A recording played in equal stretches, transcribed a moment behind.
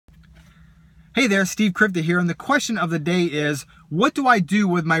Hey there, Steve Krivda here, and the question of the day is, what do I do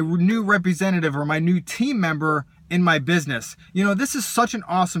with my new representative or my new team member in my business? You know, this is such an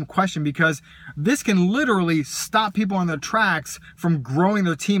awesome question because this can literally stop people on their tracks from growing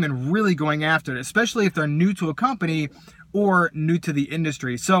their team and really going after it, especially if they're new to a company or new to the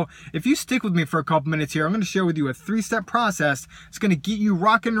industry. So if you stick with me for a couple minutes here, I'm going to share with you a 3-step process. It's going to get you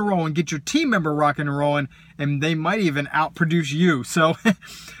rocking and rolling, get your team member rocking and rolling, and they might even outproduce you. So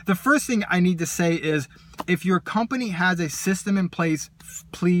the first thing I need to say is, if your company has a system in place,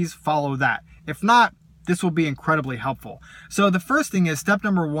 please follow that. If not, this will be incredibly helpful. So the first thing is, step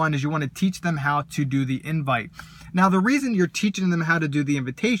number 1 is you want to teach them how to do the invite. Now, the reason you're teaching them how to do the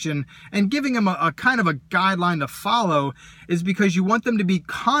invitation and giving them a kind of a guideline to follow is because you want them to be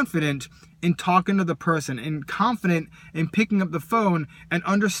confident in talking to the person and confident in picking up the phone and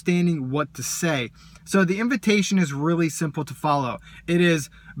understanding what to say. So the invitation is really simple to follow. It is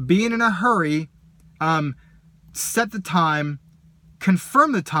being in a hurry, set the time,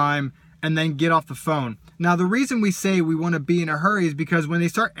 confirm the time, and then get off the phone. Now, the reason we say we want to be in a hurry is because when they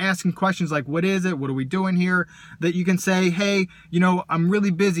start asking questions like, what is it? What are we doing here? That you can say, hey, you know, I'm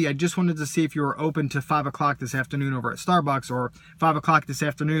really busy. I just wanted to see if you were open to 5 o'clock this afternoon over at Starbucks, or 5 o'clock this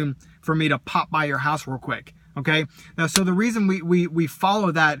afternoon for me to pop by your house real quick. Okay. Now, so the reason we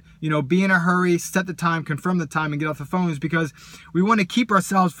follow that, you know, be in a hurry, set the time, confirm the time, and get off the phone is because we want to keep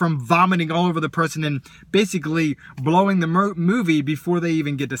ourselves from vomiting all over the person and basically blowing the movie before they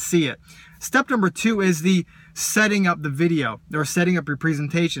even get to see it. Step number 2 is the setting up the video or setting up your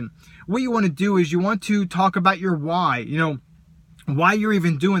presentation. What you want to do is you want to talk about your why, you know, why you're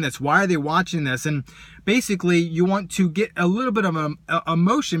even doing this, why are they watching this? And basically you want to get a little bit of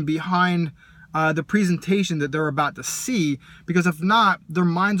emotion behind the presentation that they're about to see, because if not, their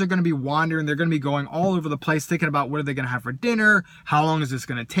minds are going to be wandering. They're going to be going all over the place thinking about what are they going to have for dinner, how long is this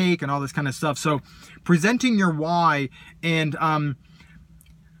going to take, and all this kind of stuff. So presenting your why and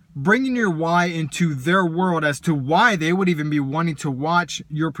bringing your why into their world as to why they would even be wanting to watch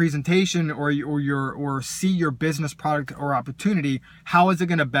your presentation or see your business product or opportunity. How is it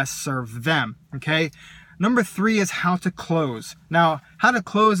going to best serve them? Okay. Number 3 is how to close. Now, how to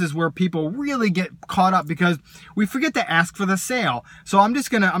close is where people really get caught up because we forget to ask for the sale. So I'm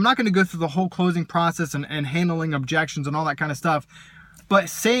not gonna go through the whole closing process and handling objections and all that kind of stuff, but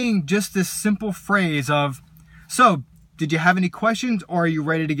saying just this simple phrase of, so did you have any questions, or are you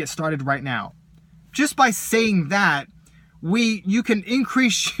ready to get started right now? Just by saying that, you can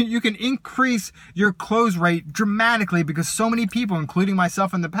increase your close rate dramatically, because so many people, including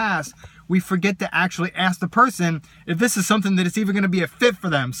myself in the past, we forget to actually ask the person if this is something that is even going to be a fit for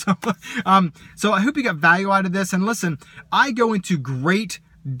them. So, so I hope you got value out of this. And listen, I go into great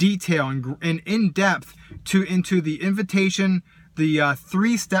detail and in depth into the invitation, the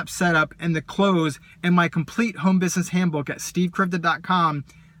 3-step setup, and the close in my complete home business handbook at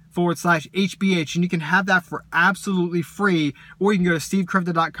stevekrivda.com/HBH, and you can have that for absolutely free, or you can go to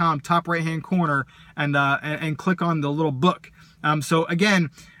stevekrivda.com, top right hand corner, and click on the little book. So again,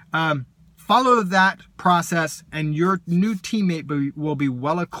 follow that process and your new teammate will be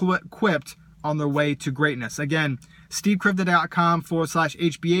well equipped on their way to greatness. Again,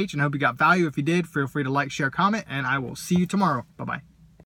 stevekrivda.com/HBH, and I hope you got value. If you did, feel free to like, share, comment, and I will see you tomorrow. Bye-bye.